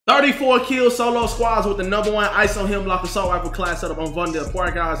34 kill solo squads with the #1 ISO HEMLOCK assault rifle class setup on Vulnerable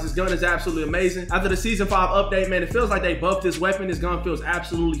Park, guys. This gun is absolutely amazing. After the season 5 update, man, it feels like they buffed this weapon. This gun feels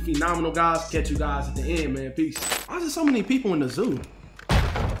absolutely phenomenal, guys. Catch you guys at the end, man. Peace. Why is there so many people in the zoo?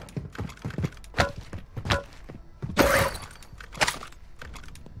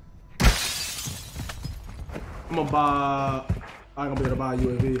 I'm gonna buy. I ain't gonna be able to buy a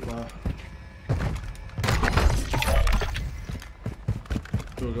UAV if I.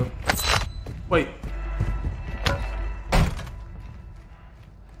 Here we go. Wait.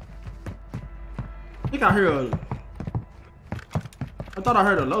 I think I heard a. I thought I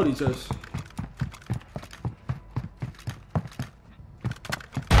heard a loadie just.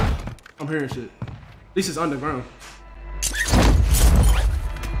 I'm hearing shit. At least it's underground.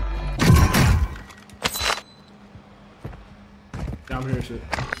 Yeah, I'm hearing shit.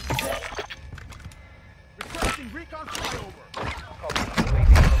 Requesting recon flyover.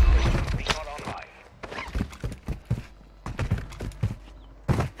 Recon online.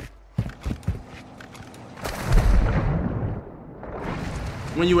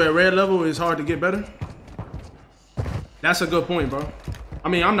 When you at red level, it's hard to get better. That's a good point, bro. I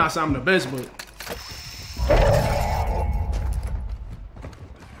mean, I'm not saying I'm the best, but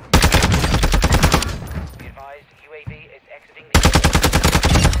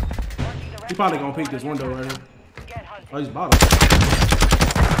he probably gonna peek this window right here. Oh, he's bottom.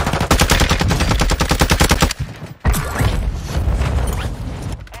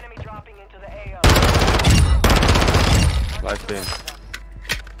 Enemy dropping into the AO. Life there.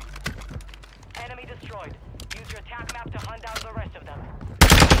 Enemy destroyed. Use your attack map to hunt down the rest of them.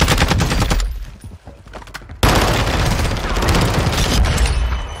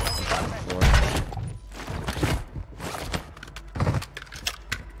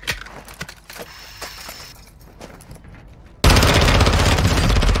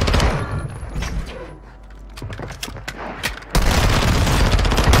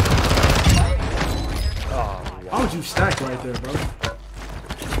 Why would you stack right there, bro?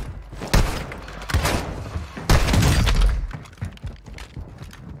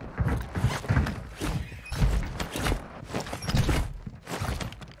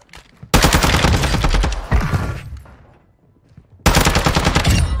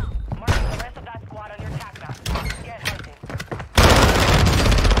 Marking the rest of that squad on your attack map. Get hunting.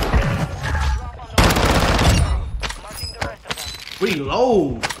 Drop on the marking the rest of them.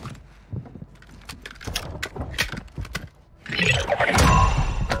 Reload.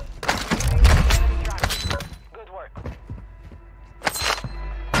 Good work.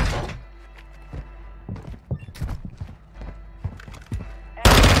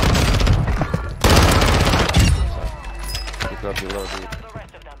 Pick up your load, dude. The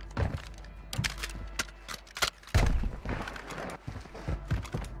rest of them.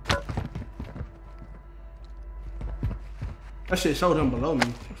 That shit showed him below me.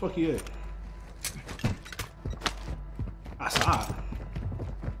 Where the fuck he at? Outside.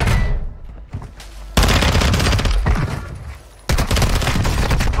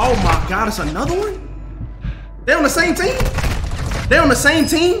 Oh my god, it's another one? They on the same team? They on the same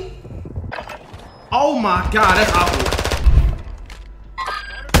team? Oh my god, that's awful.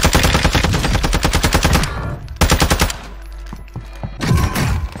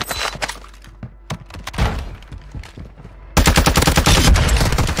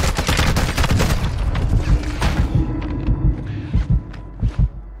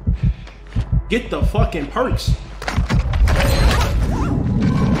 Get the fucking perks.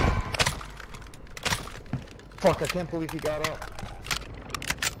 Fuck, I can't believe he got up.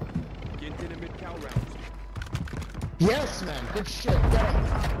 Get in the mid-cow rounds. Yes, man. Good shit. Get him.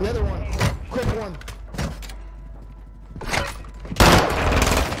 The other one. Quick one.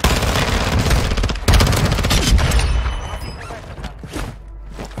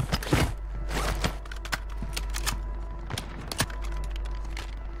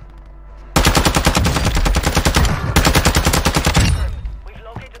 We've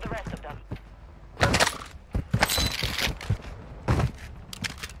located the rest of them.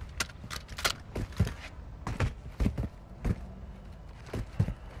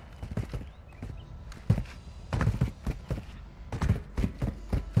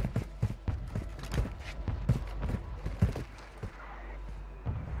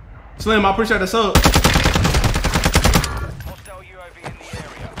 Slim, I appreciate the sub. Hostile UAV in the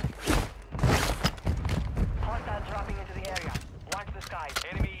area. Hostiles dropping into the area. Watch the skies.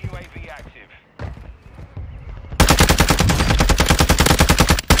 Enemy UAV active.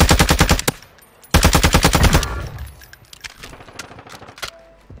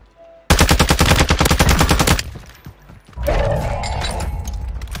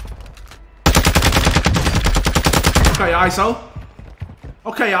 Okay, ISO.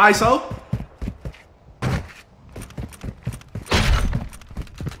 Okay, ISO.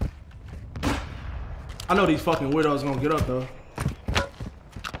 I know these fucking weirdos gonna get up though.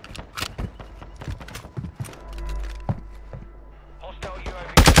 Hostile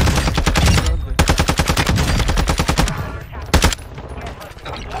UAV.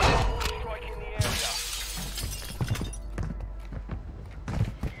 Strike in the area.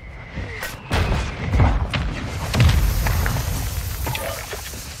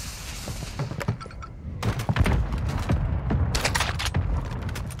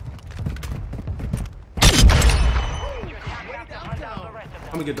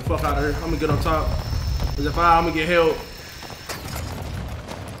 I'm gonna get the fuck out of here. I'm gonna get on top. Cause if I'm gonna get held.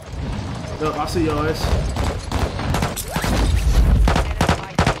 Yup, I see y'all ass.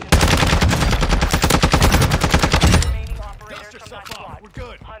 Dust yourself off. We're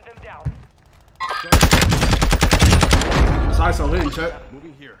good. Hunt them down. It's ISO hitting, check.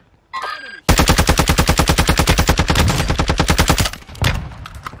 Moving here.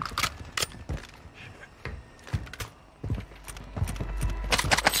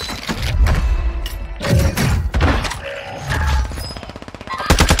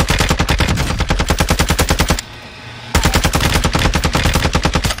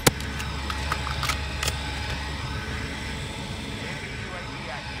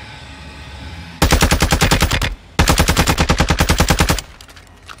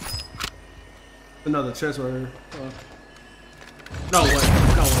 Another chest right here. No way.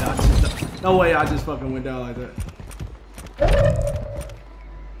 No way I just fucking went down like that.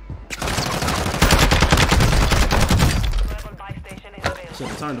 Level buy station is available.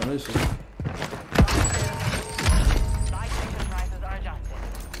 Should've turned on this shit. Buy station prices are adjusted.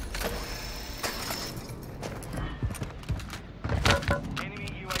 Enemy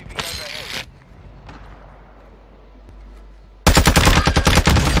UAV overhead.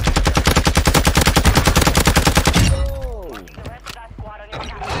 Marking the rest of that squad on your map.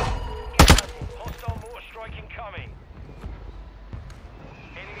 Get hunting. Hostile mortar strike incoming.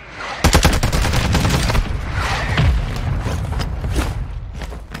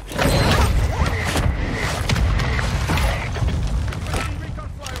 Enemy Recon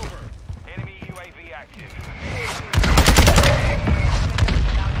flyover. Enemy UAV active.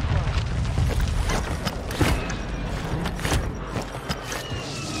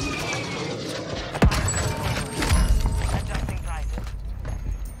 Adjusting prices.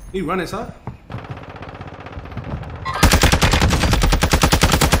 He running, son.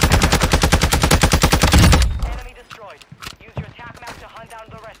 Enemy destroyed. Use your attack map to hunt down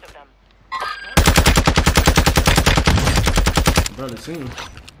the rest of them. Brother, see him.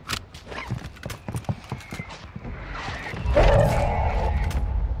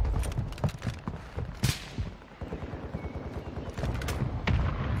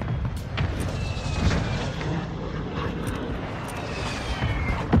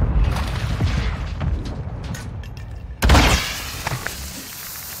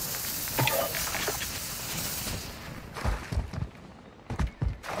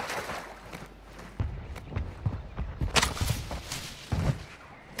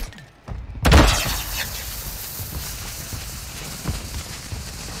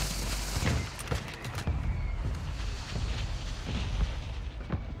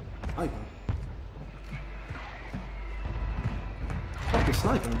 Sniping. Fucking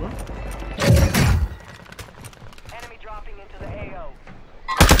sniping, bro. Enemy dropping into the AO.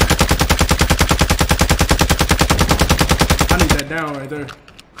 I need that down right there.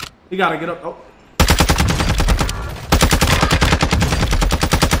 He gotta get up. Oh.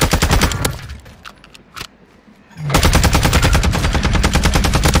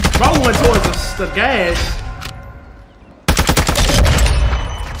 Bro went towards the gas.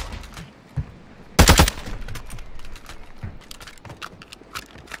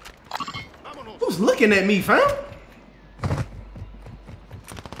 Who's looking at me, fam?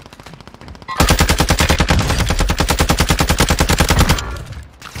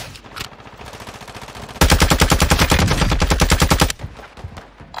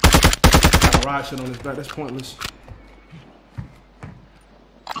 Got a ride shit on his back. That's pointless.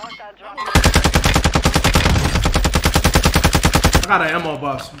 Hostile dropping. I got an ammo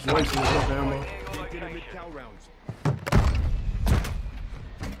box. Just wasting this fucking ammo. Dynamite cow rounds.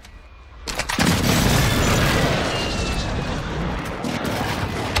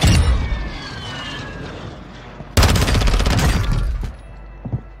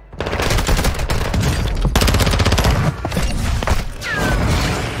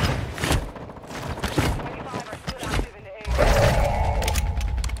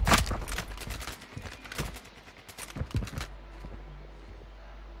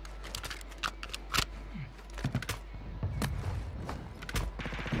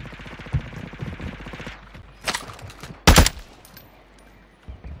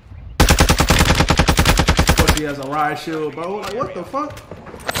 he has a riot shield, bro. Like, what the fuck?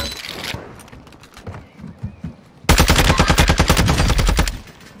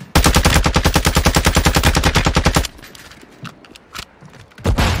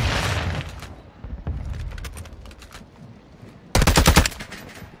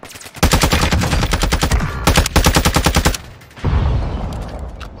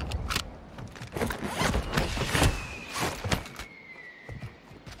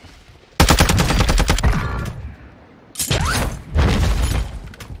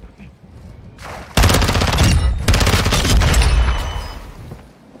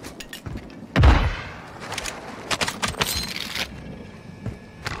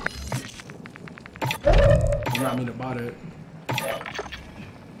 You got me to buy that.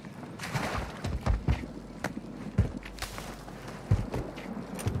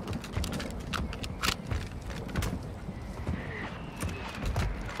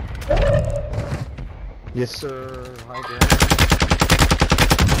 Yes, sir. Hi, Dan.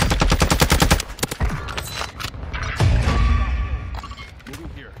 Moving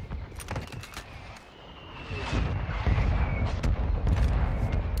here.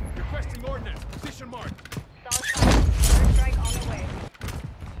 Requesting ordnance. Position mark. Solid strike on the way.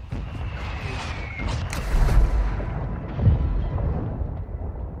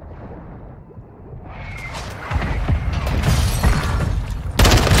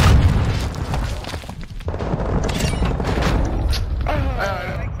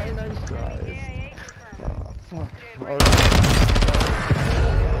 Nice drive. CIA confirmed. Fuck.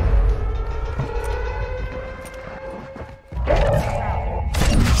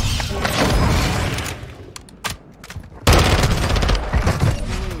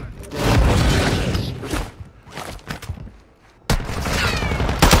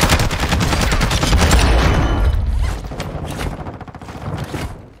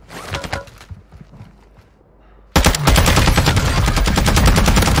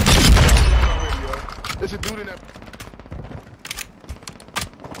 There's a dude in that.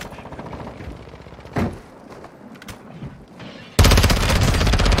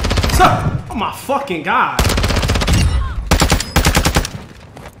 Oh my fucking god.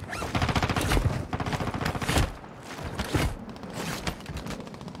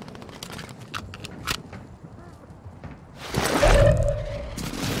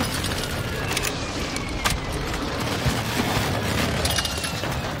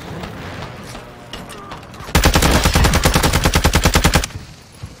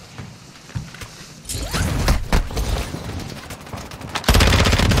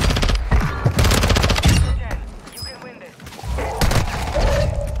 You can win this.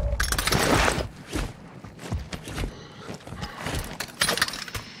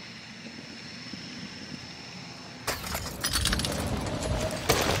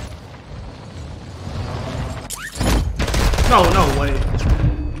 No, no way.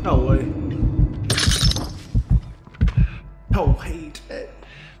 No way. No way, Ted.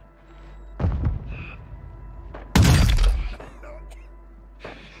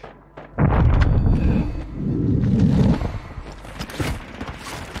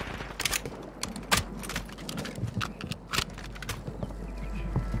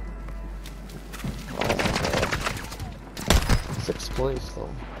 Sixth place, though.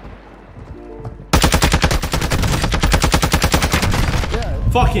 Yeah.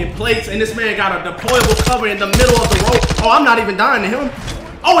 Fucking plates, and this man got a deployable cover in the middle of the road. Oh, I'm not even dying to him.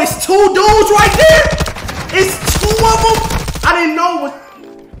 Oh, it's two dudes right there. It's two of them. I didn't know it was.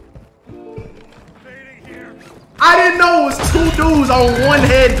 I didn't know it was two dudes on one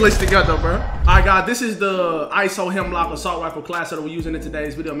head glitched together, bro. Alright, guys, this is the ISO HEMLOCK assault rifle class that we're using in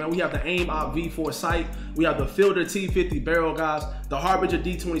today's video, man. We have the AIM Op V4 sight, we have the Fielder T50 barrel, guys, the Harbinger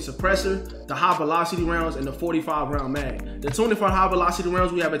D20 suppressor, the high velocity rounds, and the 45 round mag. The tuning for high velocity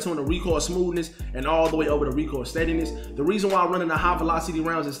rounds, we have it tuned to recoil smoothness and all the way over to recoil steadiness. The reason why I'm running the high velocity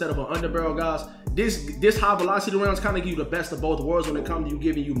rounds instead of an underbarrel, guys, this high velocity rounds kind of give you the best of both worlds when it comes to you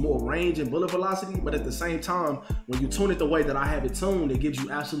giving you more range and bullet velocity, but at the same time, when you tune it the way that I have it tuned, it gives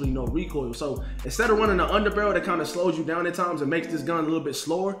you absolutely no recoil. So instead of running an underbarrel that kind of slows you down at times and makes this gun a little bit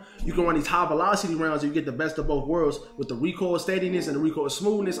slower, you can run these high velocity rounds and you get the best of both worlds with the recoil steadiness and the recoil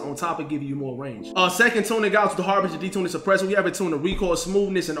smoothness on top of giving you more range. Second tuning, guys, with the Harbinger D20 suppressor, we have it tuned to recoil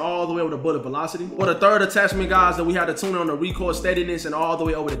smoothness and all the way over to bullet velocity. For the third attachment, guys, that we have to tune on the recoil steadiness and all the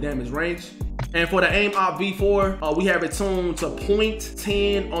way over to damage range. And for the AIM Op V4, we have it tuned to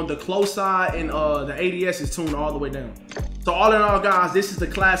 .10 on the close side, and the ADS is tuned all the way down. So all in all, guys, this is the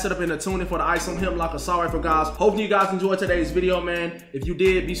class setup and the tuning for the ISO HEMLOCK assault rifle, guys. Hopefully you guys enjoyed today's video, man. If you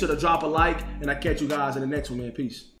did, be sure to drop a like, and I'll catch you guys in the next one, man. Peace.